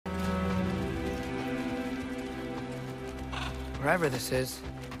Wherever this is,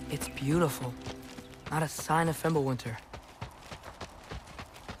 it's beautiful. Not a sign of Fimbulwinter.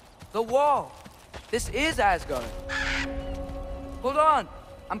 The wall! This is Asgard! Hold on!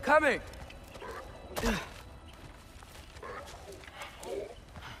 I'm coming!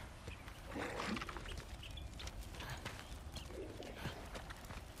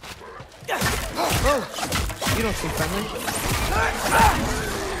 Oh! You don't seem friendly.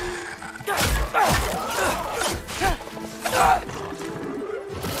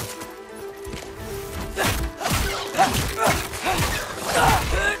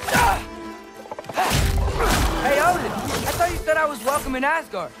 Hey, Odin! I thought you said I was welcome in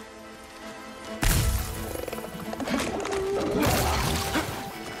Asgard.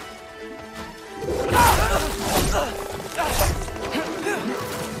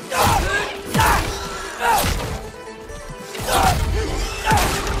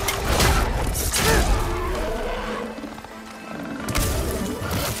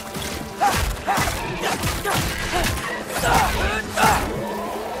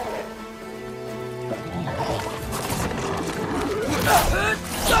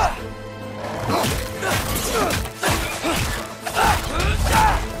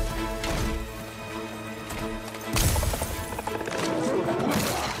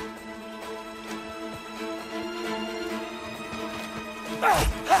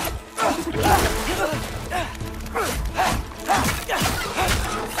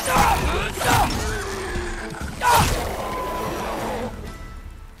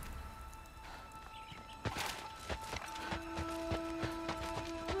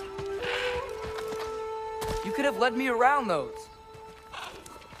 You could have led me around those.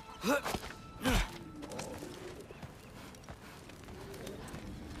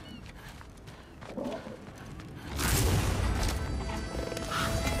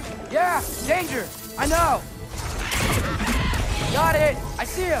 Yeah, danger! I know! Got it! I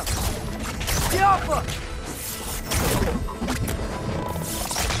see him! The Alpha!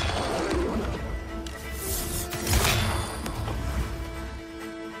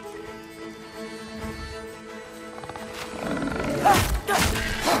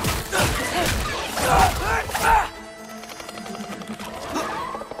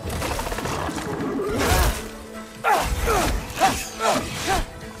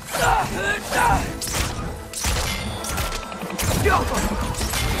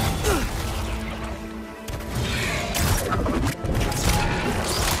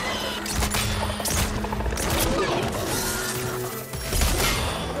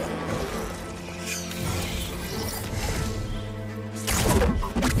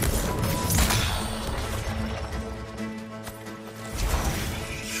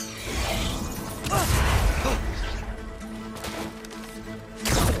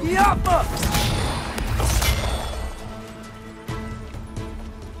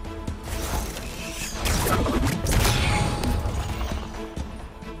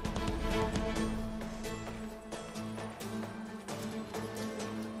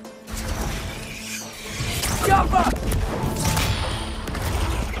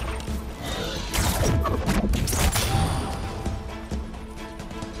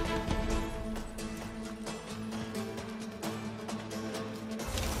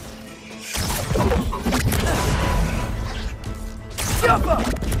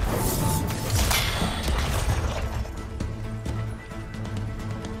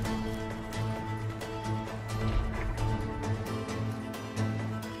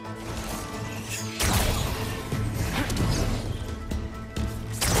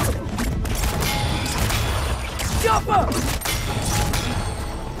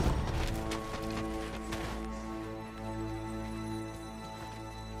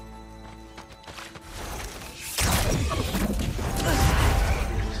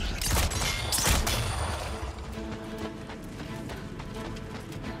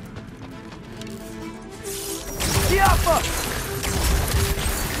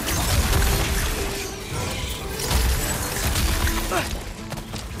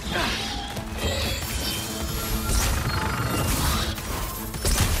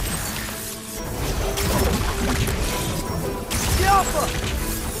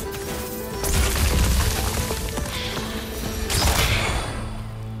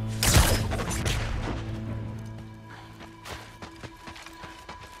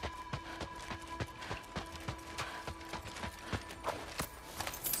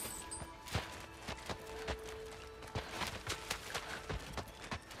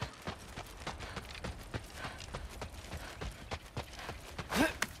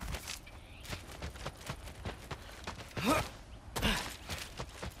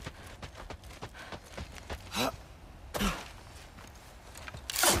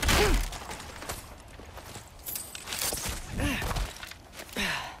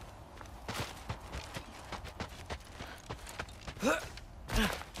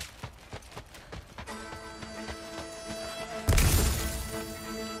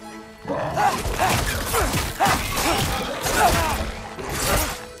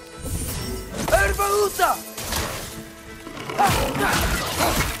 Erbaúta!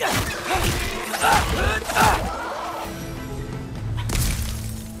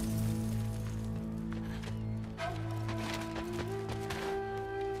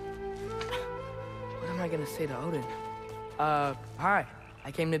 What am I gonna say to Odin? Hi. I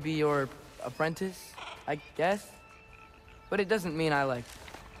came to be your apprentice, I guess? But it doesn't mean I, like,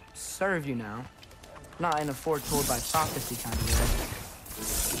 serve you now. Not in a foretold by prophecy kind of way.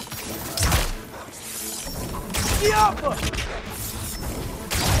 Yappa!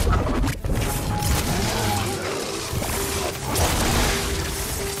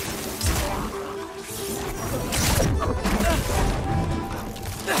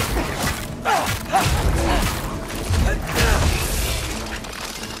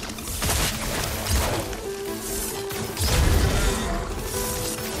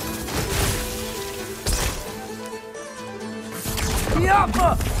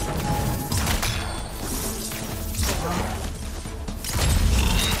 Yappa!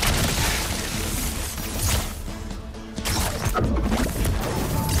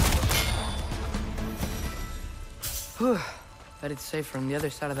 Bet it's safer on the other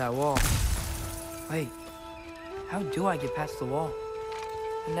side of that wall. Wait, how do I get past the wall?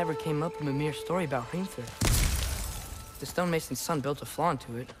 It never came up in a mere story about Hrimthur. The stonemason's son built a flaw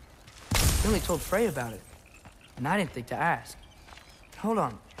into it. He only told Frey about it, and I didn't think to ask. Hold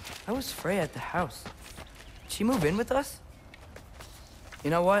on, how was Frey at the house? Did she move in with us? You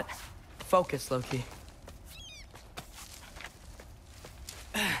know what? Focus, Loki.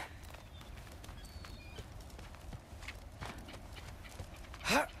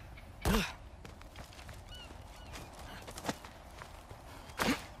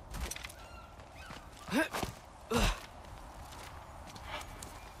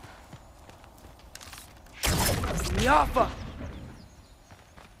 Yappa!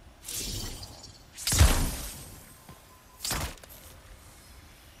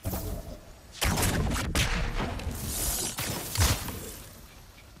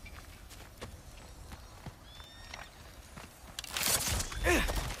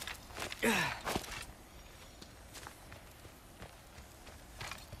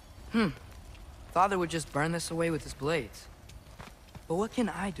 Father would just burn this away with his blades. But what can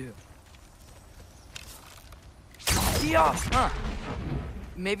I do? Yeah, huh.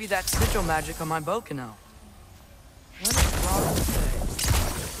 Maybe that's sigil magic on my bow can help. What does Robin say?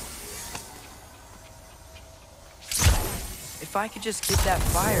 If I could just get that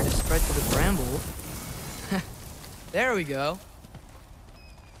fire to spread to the bramble. There we go.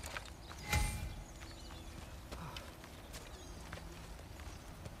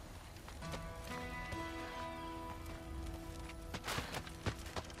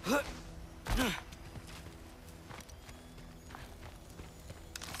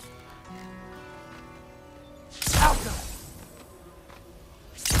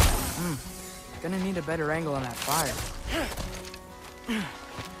 Gonna need a better angle on that fire.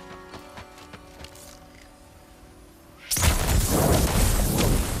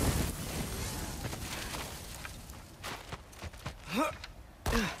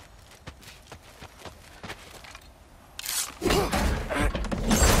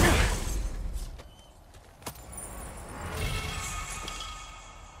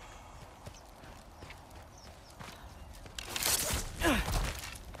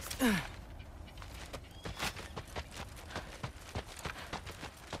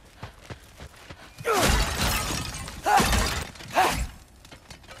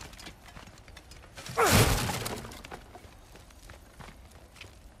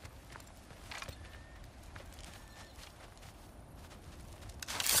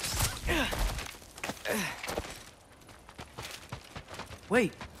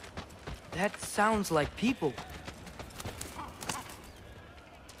 Wait, that sounds like people.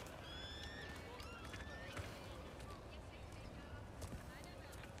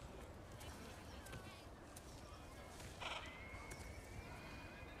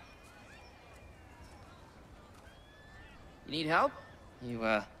 You need help? You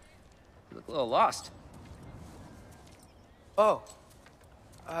look a little lost. Oh,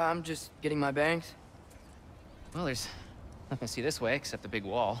 I'm just getting my bearings. Well, there's nothing to see this way except the big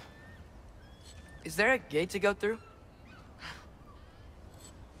wall. Is there a gate to go through?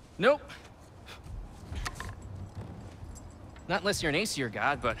 Nope. Not unless you're an Aesir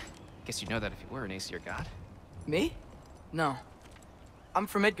god, but I guess you'd know that if you were an Aesir god. Me? No. I'm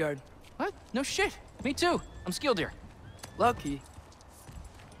from Midgard. What? No shit. Me too. I'm Skildir. Lucky.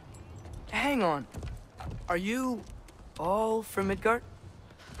 hang on. Are you all from Midgard?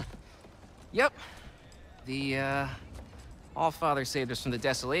 Yep. The, All-Father saved us from the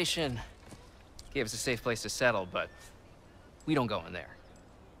desolation. Gave us a safe place to settle, but we don't go in there.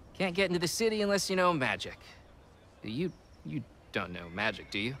 Can't get into the city unless you know magic. You don't know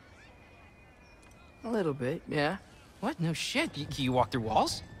magic, do you? A little bit, yeah. What? No shit. You walk through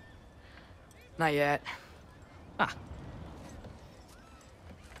walls? Not yet. Huh.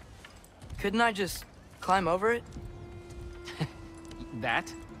 Couldn't I just climb over it?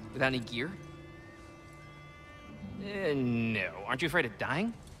 That? Without any gear? No. Aren't you afraid of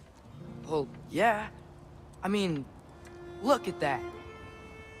dying? Well, yeah. I mean, look at that.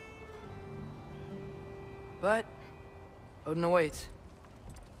 But Odin awaits.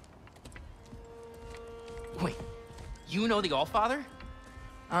 Wait, you know the All-Father?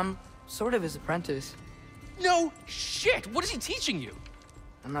 I'm sort of his apprentice. No shit! What is he teaching you?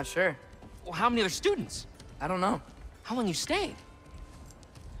 I'm not sure. Well, how many other students? I don't know. How long you stayed?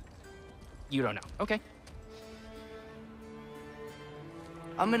 You don't know. Okay.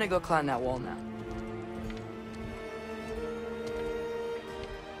 I'm gonna go climb that wall now.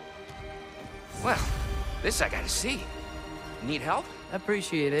 Well, this I gotta see. Need help?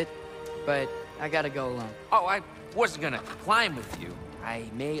 Appreciate it, but I gotta go alone. Oh, I wasn't gonna climb with you. I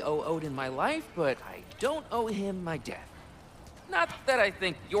may owe Odin my life, but I don't owe him my death. Not that I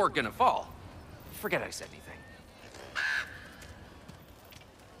think you're gonna fall. Forget I said anything.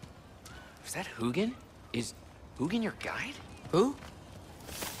 Is that Hugin? Is Hugin your guide? Who?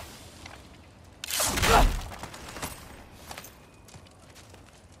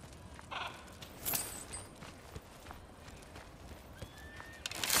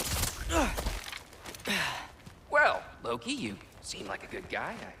 Well, Loki, you seem like a good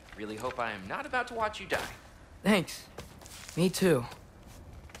guy. I really hope I am not about to watch you die. Thanks. Me too.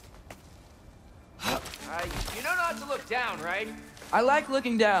 You know not to look down, right? I like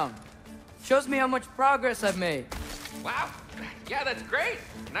looking down. Shows me how much progress I've made. Wow. Yeah, that's great.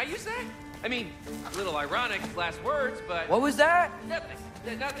 Can I use that? I mean, a little ironic last words, but... What was that?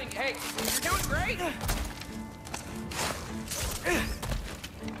 Nothing. Nothing. Hey, you're doing great.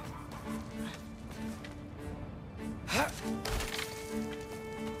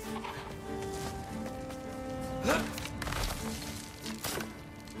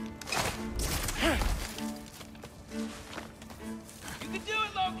 You can do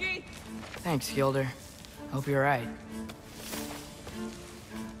it, Loki! Thanks, Gilder. Hope you're right.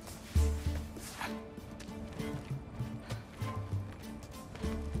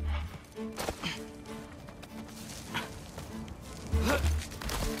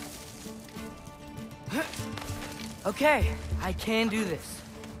 Okay, I can do this.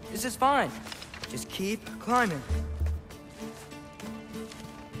 This is fine. Just keep climbing.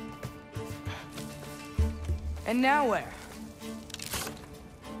 And now where?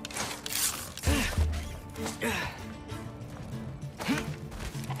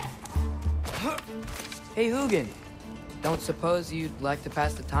 Hey, Hugin. Don't suppose you'd like to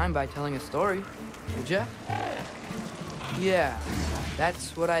pass the time by telling a story, would ya? Yeah,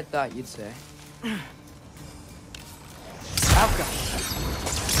 that's what I thought you'd say. Alka.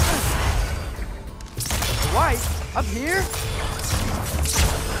 White? Up here?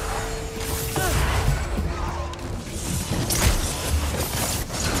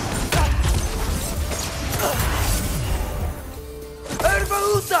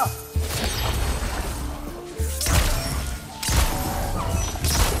 Erbaúta!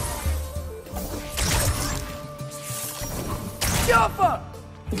 Jaffa!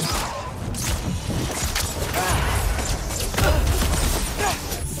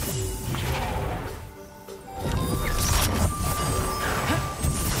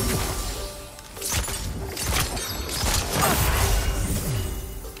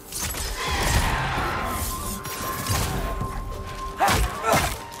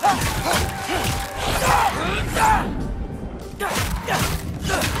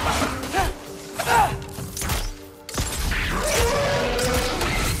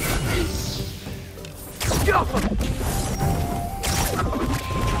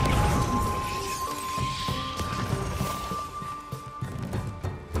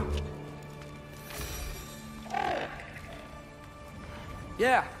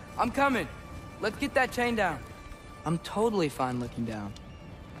 Yeah, I'm coming. Let's get that chain down. I'm totally fine looking down.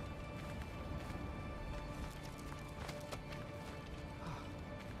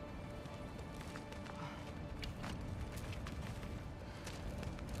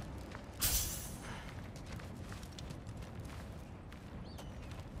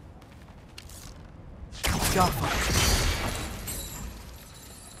 Jaffa.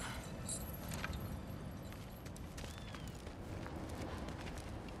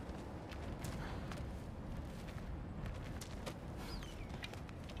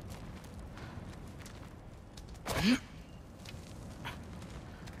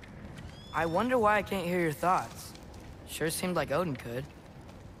 I wonder why I can't hear your thoughts. Sure seemed like Odin could.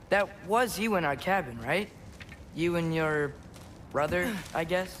 That was you in our cabin, right? You and your brother, I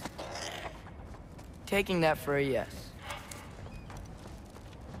guess? Taking that for a yes.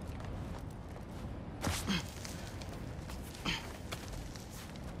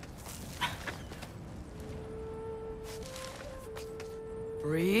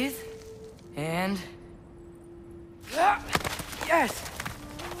 Breathe, and... Ah, yes!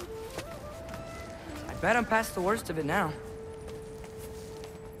 I bet I'm past the worst of it now.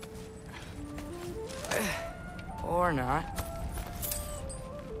 Or not.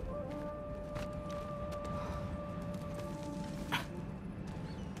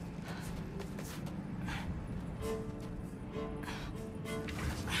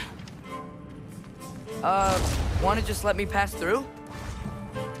 Wanna just let me pass through?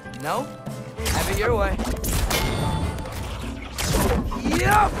 No? Have it your way.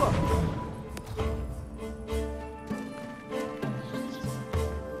 Yup!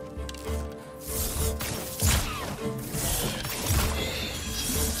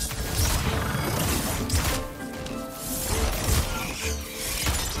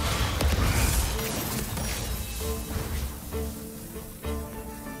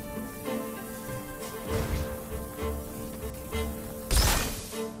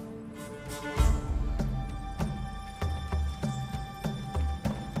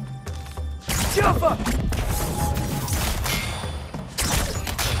 Jump up!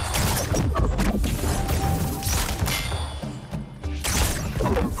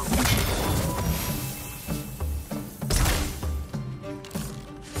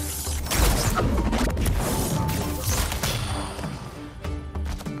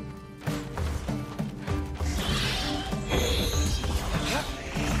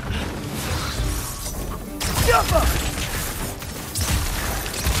 Jump up!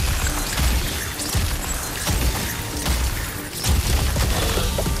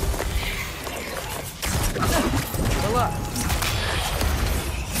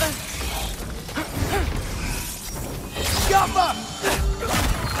 Jump up!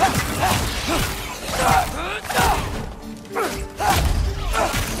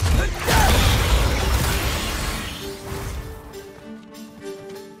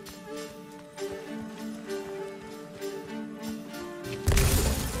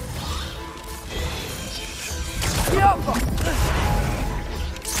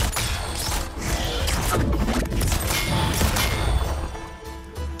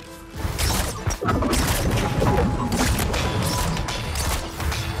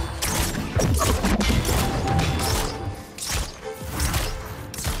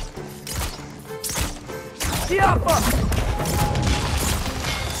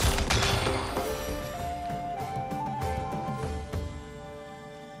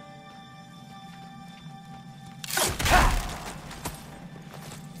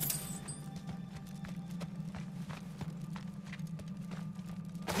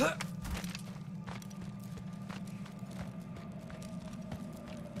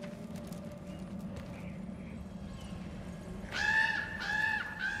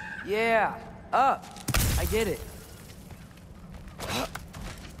 Yeah, up. I get it.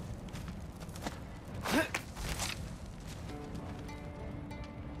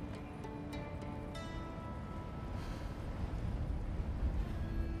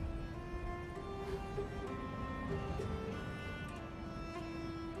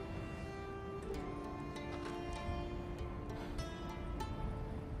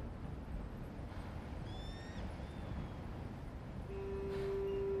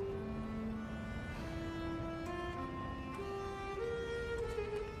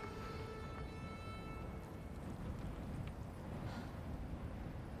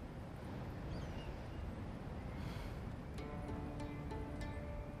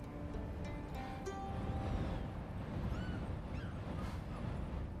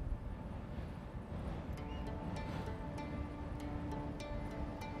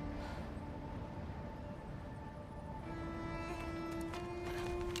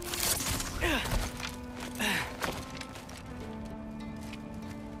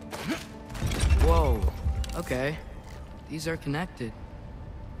 Whoa, okay. These are connected.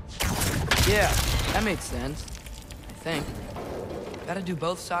 Yeah, that makes sense. I think. Gotta do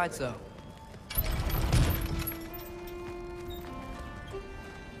both sides, though.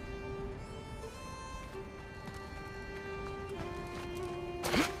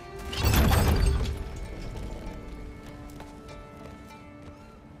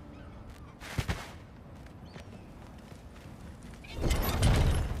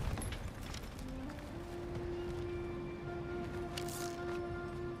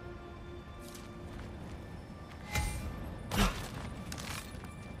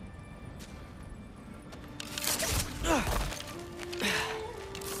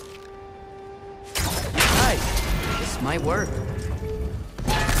 might work.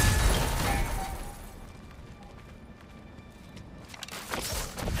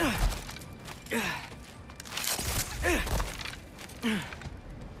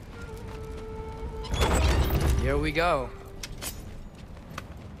 Here we go.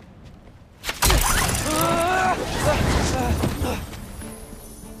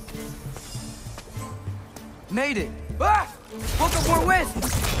 Made it! Ah! Book of War West!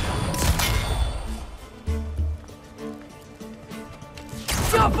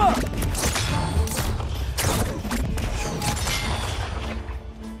 Jump up!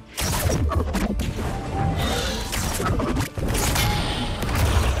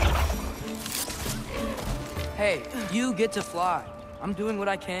 Hey, you get to fly. I'm doing what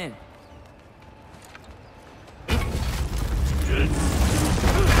I can.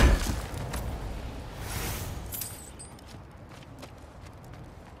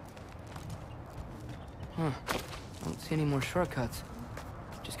 Huh. Don't see any more shortcuts.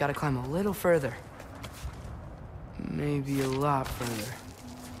 Just gotta climb a little further. Maybe a lot further.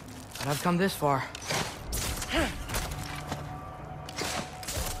 But I've come this far.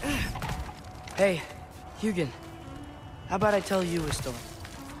 Hey, Hugin. How about I tell you a story?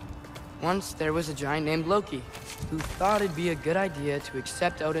 Once there was a giant named Loki who thought it'd be a good idea to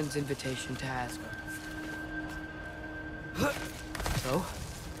accept Odin's invitation to Asgard. So,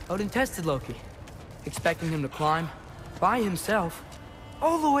 Odin tested Loki, expecting him to climb, by himself,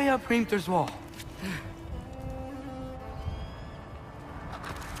 all the way up Hrimthur's wall.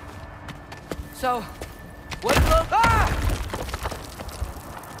 So,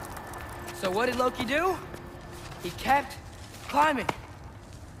 what did Loki do? He kept climbing.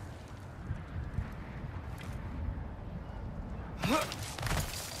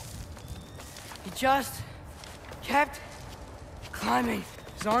 He just kept climbing.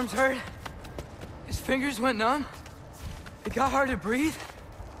 His arms hurt. His fingers went numb. It got hard to breathe.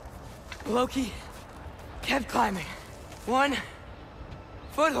 Loki kept climbing. One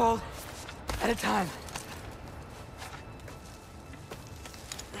foothold at a time.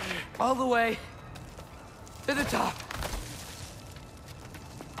 All the way to the top.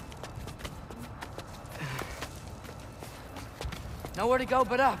 Nowhere to go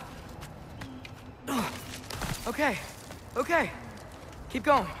but up. Okay, okay. Keep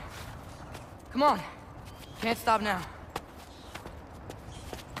going. Come on. Can't stop now.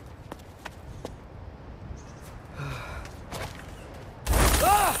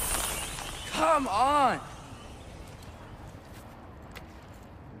 Ah! Come on!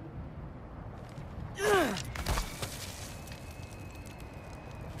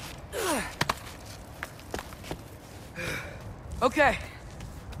 Okay.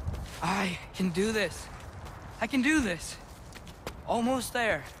 I can do this. I can do this. Almost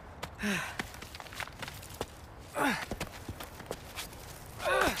there.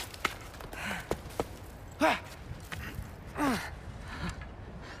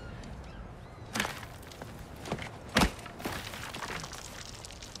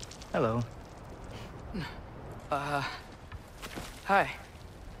 Hello. Hi.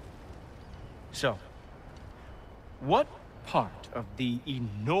 So, what part of the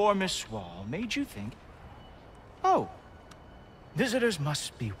enormous wall made you think, oh, visitors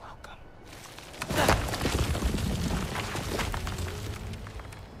must be welcome?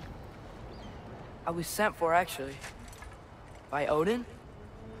 I was sent for, actually. By Odin?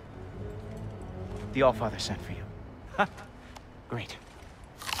 The Allfather sent for you. Ha! Great.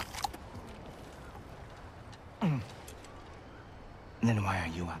 Then why are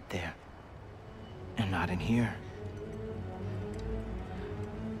you out there? And not in here?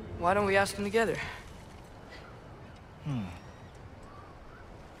 Why don't we ask him together?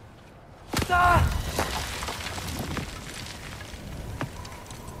 Ah!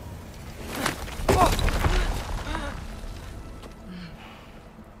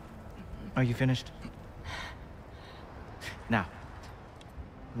 Are you finished? Now,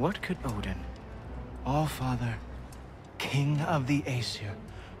 what could Odin, Allfather, King of the Aesir,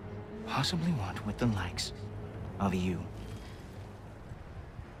 possibly want with the likes of you?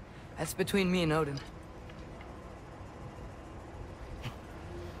 That's between me and Odin.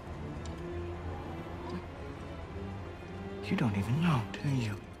 You don't even know, do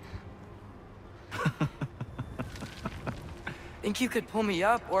you? Think you could pull me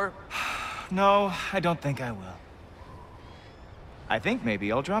up, or... No, I don't think I will. I think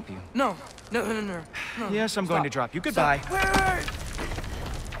maybe I'll drop you. No. Yes, I'm going to drop you. Goodbye. Wait!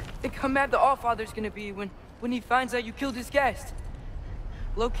 Think how mad the Allfather's gonna be when he finds out you killed his guest.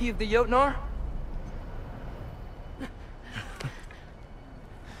 Loki of the Jotnar?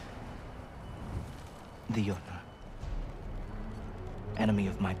 The Jotnar. enemy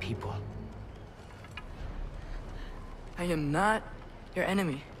of my people. I am not your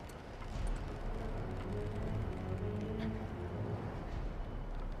enemy.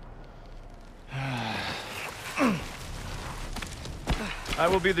 I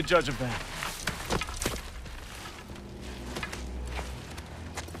will be the judge of that.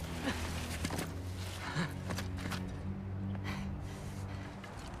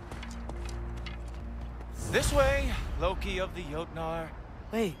 This way, Loki of the Jotnar.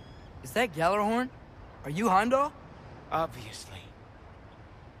 Wait, is that Gjallarhorn? Are you Heimdall? Obviously.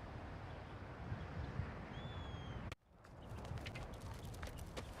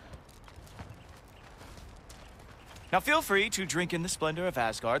 Now feel free to drink in the splendor of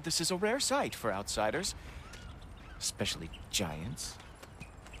Asgard. This is a rare sight for outsiders. Especially giants.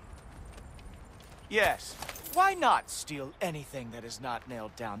 Yes, why not steal anything that is not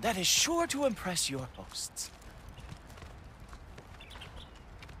nailed down? That is sure to impress your hosts.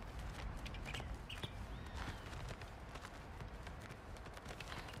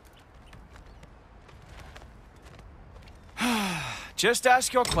 Just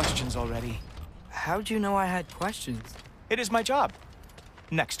ask your questions already. How'd you know I had questions? It is my job.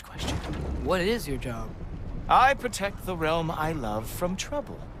 Next question. What is your job? I protect the realm I love from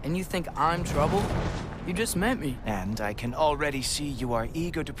trouble. And you think I'm trouble? You just met me. And I can already see you are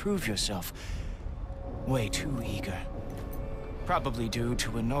eager to prove yourself. Way too eager. Probably due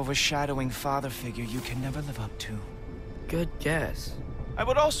to an overshadowing father figure you can never live up to. Good guess. I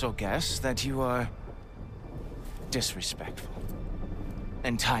would also guess that you are disrespectful,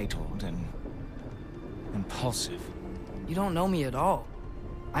 entitled, and impulsive. You don't know me at all.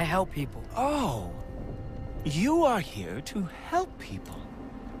 I help people. Oh, you are here to help people.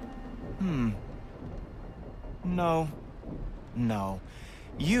 No.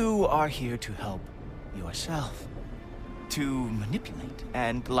 You are here to help yourself. To manipulate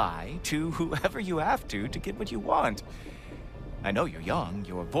and lie to whoever you have to get what you want. I know you're young.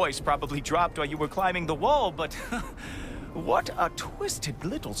 Your voice probably dropped while you were climbing the wall, but what a twisted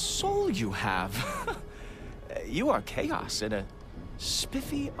little soul you have. You are chaos in a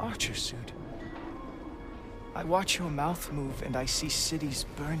spiffy archer suit. I watch your mouth move and I see cities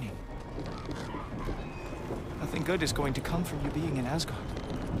burning. Nothing good is going to come from you being in Asgard.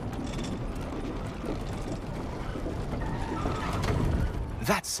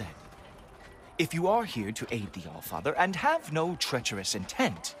 That said, if you are here to aid the Allfather and have no treacherous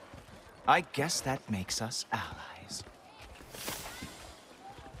intent, I guess that makes us allies.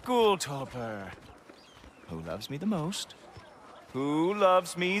 Gultorper. Who loves me the most? Who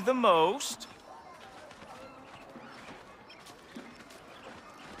loves me the most?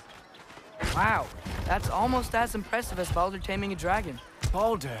 Wow, that's almost as impressive as Baldur taming a dragon.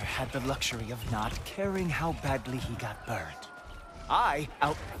 Baldur had the luxury of not caring how badly he got burned. I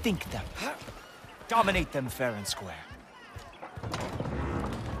outthink them. Dominate them fair and square.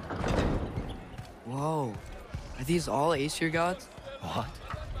 Whoa, are these all Aesir gods? What?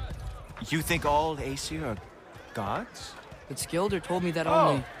 You think all Aesir are gods? But Skilder told me that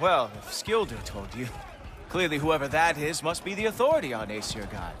only... Oh, well, if Skilder told you, clearly whoever that is must be the authority on Aesir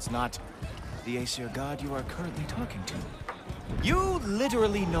gods, not the Aesir god you are currently talking to. You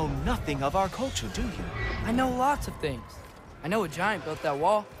literally know nothing of our culture, do you? I know lots of things. I know a giant built that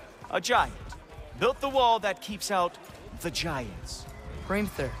wall. A giant built the wall that keeps out the giants.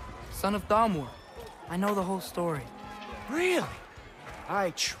 Hrimthur, son of Thamur. I know the whole story. Really?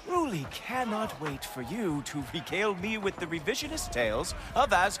 I truly cannot wait for you to regale me with the revisionist tales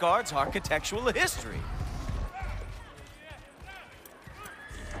of Asgard's architectural history.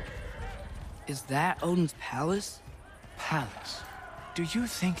 Is that Odin's palace? Palace? Do you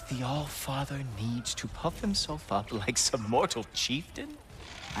think the All-Father needs to puff himself up like some mortal chieftain?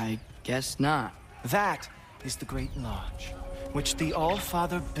 I guess not. That is the Great Lodge, which the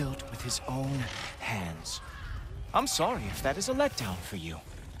All-Father built with his own hands. I'm sorry if that is a letdown for you.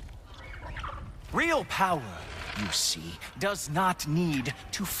 Real power, you see, does not need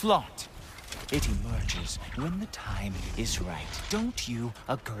to flaunt. It emerges when the time is right. Don't you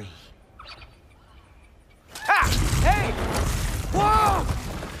agree? Ah! Hey! Whoa!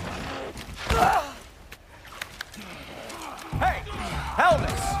 Hey!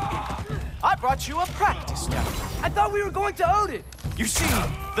 Helmets! I brought you a practice now. I thought we were going to Odin! You see,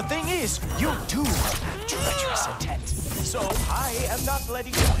 the thing is, you do have treacherous intent. So I am not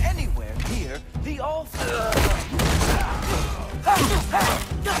letting you anywhere near the All-Father.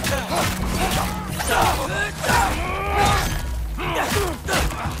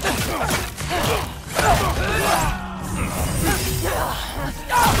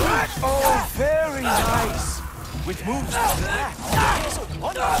 Oh, very nice. With moves like that, it's a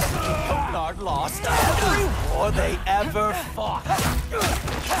wonder Cognard lost every war they ever fought.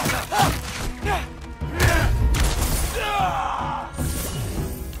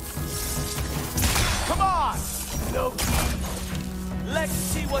 Come on, Loki. Let's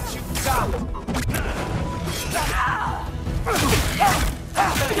see what you've got.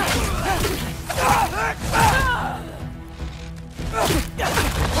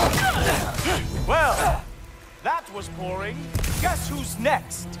 Well, that was boring. Guess who's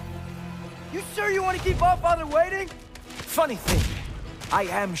next? You sure you want to keep Allfather waiting? Funny thing, I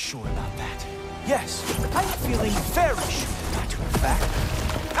am sure about that. Yes, I'm feeling very sure, matter of fact.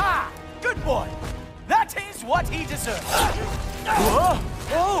 Ah, good boy. That is what he deserves. Whoa!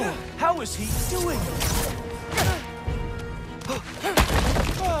 Oh, how is he doing?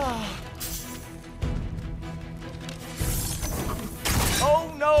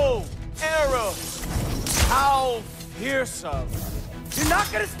 Oh no! Arrows! How fearsome! You're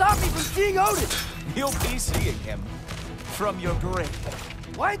not gonna stop me from seeing Odin! You'll be seeing him from your grave.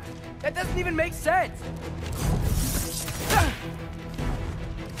 What? That doesn't even make sense!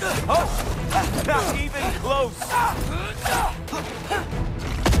 Oh! Not even close!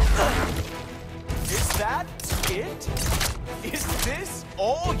 Is that it? Is this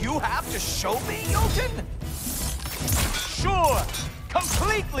all you have to show me, Jotun? Sure!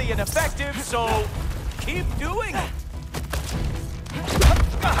 Completely ineffective, so keep doing it!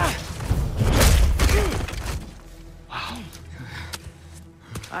 Wow.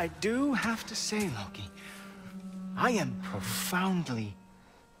 I do have to say, Loki, I am profoundly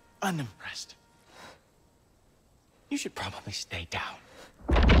unimpressed. You should probably stay down.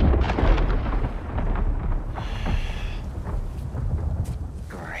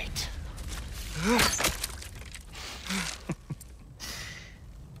 Great.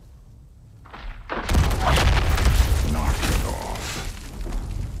 Knock it off.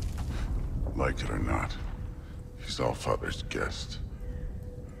 Like it or not, he's Allfather's guest.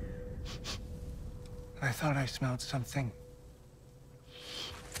 I thought I smelled something.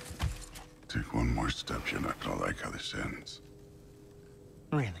 Take one more step, you're not gonna like how this ends.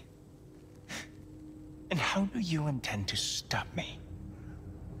 Really? And how do you intend to stop me?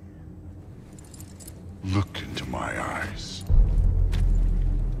 Look into my eyes.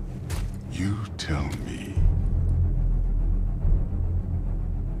 You tell me.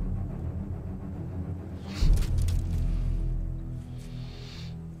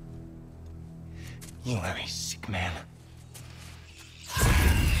 You are a sick man.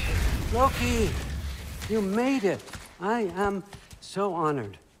 Loki, you made it. I am so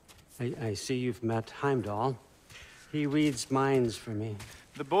honored. I see you've met Heimdall. He reads minds for me.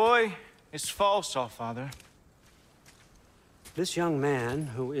 The boy is false, Allfather. This young man,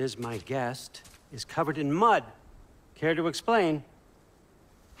 who is my guest, is covered in mud. Care to explain?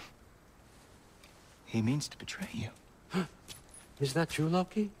 He means to betray you. Is that true,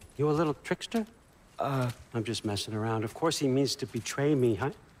 Loki? You a little trickster? I'm just messing around. Of course he means to betray me,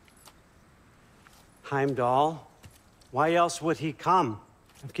 Heimdall. Why else would he come?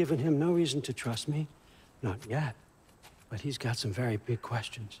 I've given him no reason to trust me. Not yet. But he's got some very big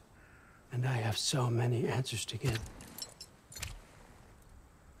questions. And I have so many answers to give.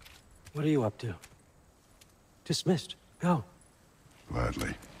 What are you up to? Dismissed. Go.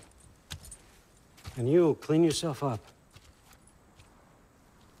 Gladly. And you, clean yourself up.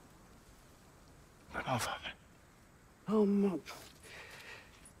 But Allfather. Oh,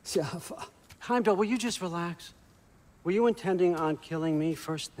 Jaffa. Heimdall, will you just relax? Were you intending on killing me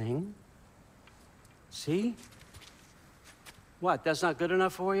first thing? See? What, that's not good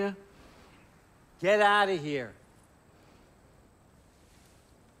enough for you? Get out of here.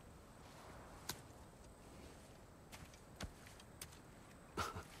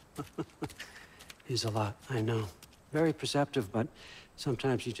 He's a lot, I know. Very perceptive, but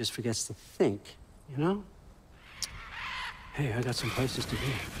sometimes he just forgets to think, you know? Hey, I got some places to be.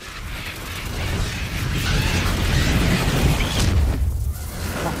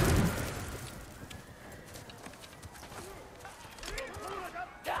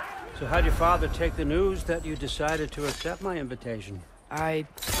 So how'd your father take the news that you decided to accept my invitation? I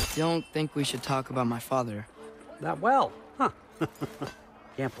don't think we should talk about my father. That well, huh?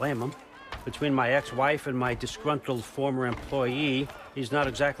 Can't blame him. Between my ex-wife and my disgruntled former employee, he's not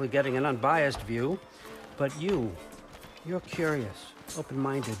exactly getting an unbiased view. But you're curious,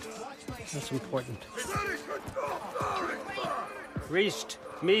 open-minded. That's important. Priest,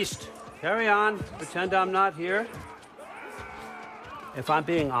 Meest, carry on. Pretend I'm not here. If I'm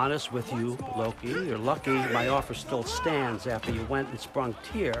being honest with you, Loki, you're lucky my offer still stands after you went and sprung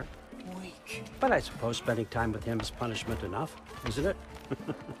Tyr. Weak. But I suppose spending time with him is punishment enough, isn't it?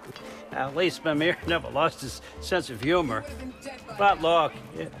 At least Mimir never lost his sense of humor. But look,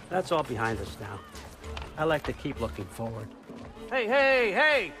 that's all behind us now. I like to keep looking forward. Hey, hey,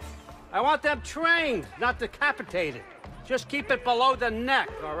 hey! I want them trained, not decapitated. Just keep it below the neck,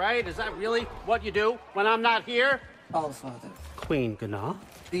 all right? Is that really what you do when I'm not here? Allfather, Queen Gná.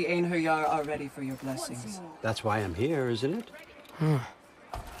 the Einherjar are ready for your blessings. That's why I'm here, isn't it?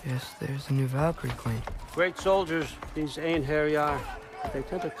 Guess there's a new Valkyrie Queen. Great soldiers, these Einherjar. They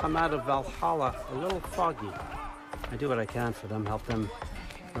tend to come out of Valhalla a little foggy. I do what I can for them, help them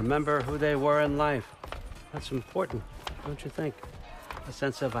remember who they were in life. That's important, don't you think? A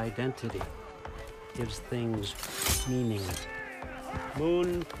sense of identity gives things meaning.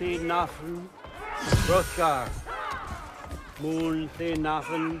 Moon thi nafen, Hrothgar. Moon thi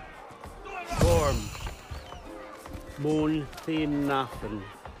nafen, Gorm. Moon thi nafen,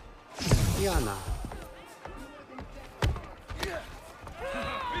 Diana.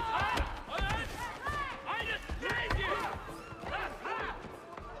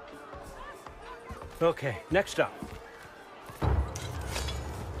 Okay, next up.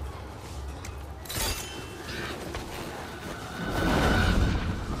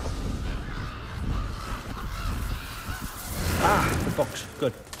 The books.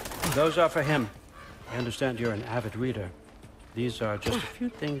 Good. Those are for him. I understand you're an avid reader. These are just a few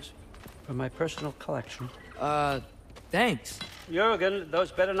things from my personal collection. Thanks. Jurgen,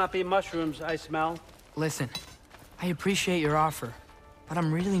 those better not be mushrooms I smell. Listen, I appreciate your offer, but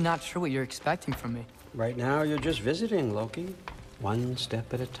I'm really not sure what you're expecting from me. Right now, you're just visiting, Loki. One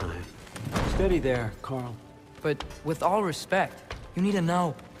step at a time. Steady there, Carl. But with all respect, you need to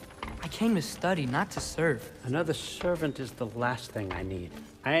know, I came to study, not to serve. Another servant is the last thing I need.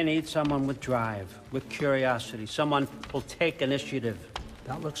 I need someone with drive, with curiosity, someone who'll take initiative.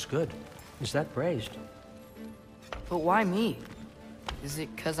 That looks good. Is that braised? But why me? Is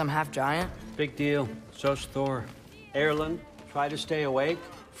it 'cause I'm half giant? Big deal. So's Thor. Erlen, try to stay awake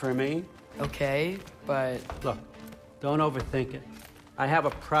for me. Okay, but... Look, don't overthink it. I have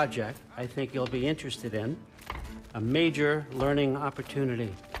a project I think you'll be interested in. A major learning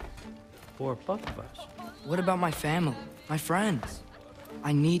opportunity for both of us. What about my family? My friends?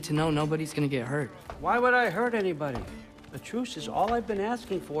 I need to know nobody's gonna get hurt. Why would I hurt anybody? The truce is all I've been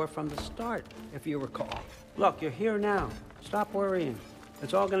asking for from the start, if you recall. Look, you're here now. Stop worrying.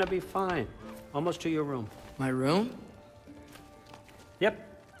 It's all gonna be fine. Almost to your room. My room? Yep,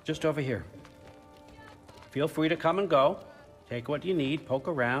 just over here. Feel free to come and go. Take what you need, poke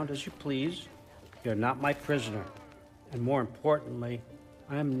around as you please. You're not my prisoner. And more importantly,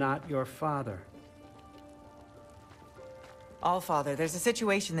 I'm not your father. Allfather, there's a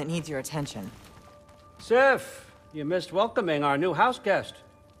situation that needs your attention. Sif, you missed welcoming our new house guest.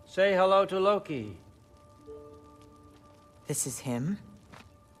 Say hello to Loki. This is him?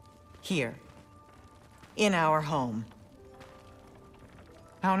 Here. In our home.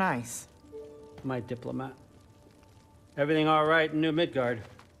 How nice. My diplomat. Everything all right in New Midgard?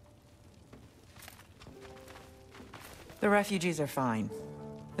 The refugees are fine.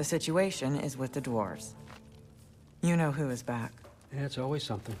 The situation is with the dwarves. You know who is back. Yeah, it's always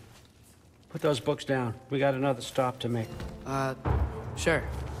something. Put those books down. We got another stop to make. Sure.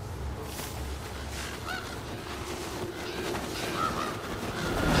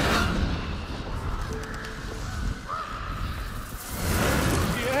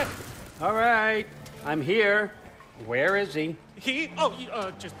 Yeah. All right, I'm here. Where is he?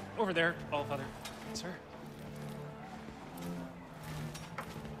 Just over there, Allfather. Sir.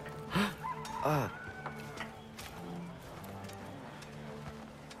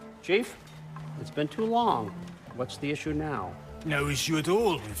 Chief, it's been too long. What's the issue now? No issue at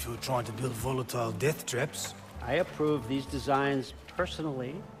all if you're trying to build volatile death traps. I approve these designs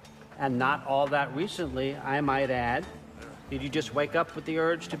personally, and not all that recently, I might add. Did you just wake up with the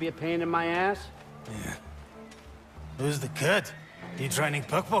urge to be a pain in my ass? Yeah. Who's the kid? You training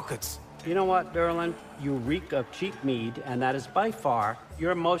pickpockets? You know what, Derlin? You reek of cheap mead, and that is by far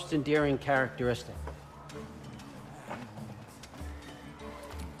your most endearing characteristic.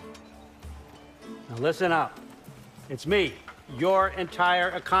 Now listen up. It's me, your entire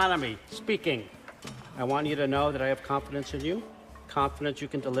economy, speaking. I want you to know that I have confidence in you. Confidence you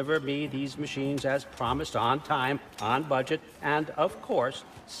can deliver me these machines as promised, on time, on budget, and of course,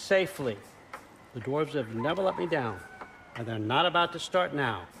 safely. The dwarves have never let me down, and they're not about to start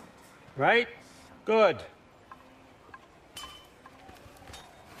now. Right? Good.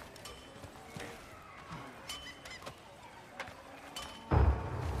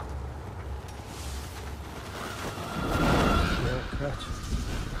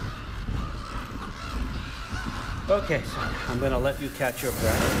 Okay, son, I'm gonna let you catch your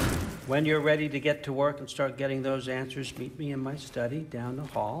breath. When you're ready to get to work and start getting those answers, meet me in my study down the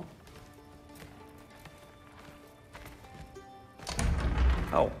hall.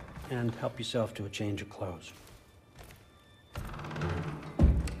 Oh, and help yourself to a change of clothes.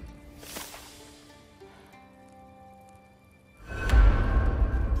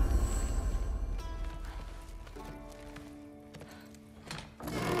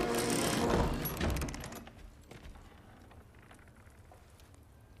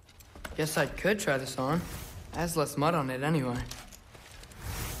 Guess I could try this on. It has less mud on it anyway.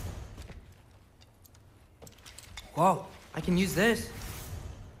 Whoa, I can use this.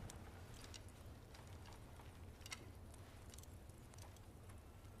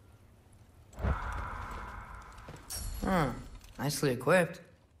 Huh, nicely equipped.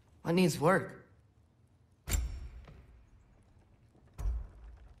 What needs work?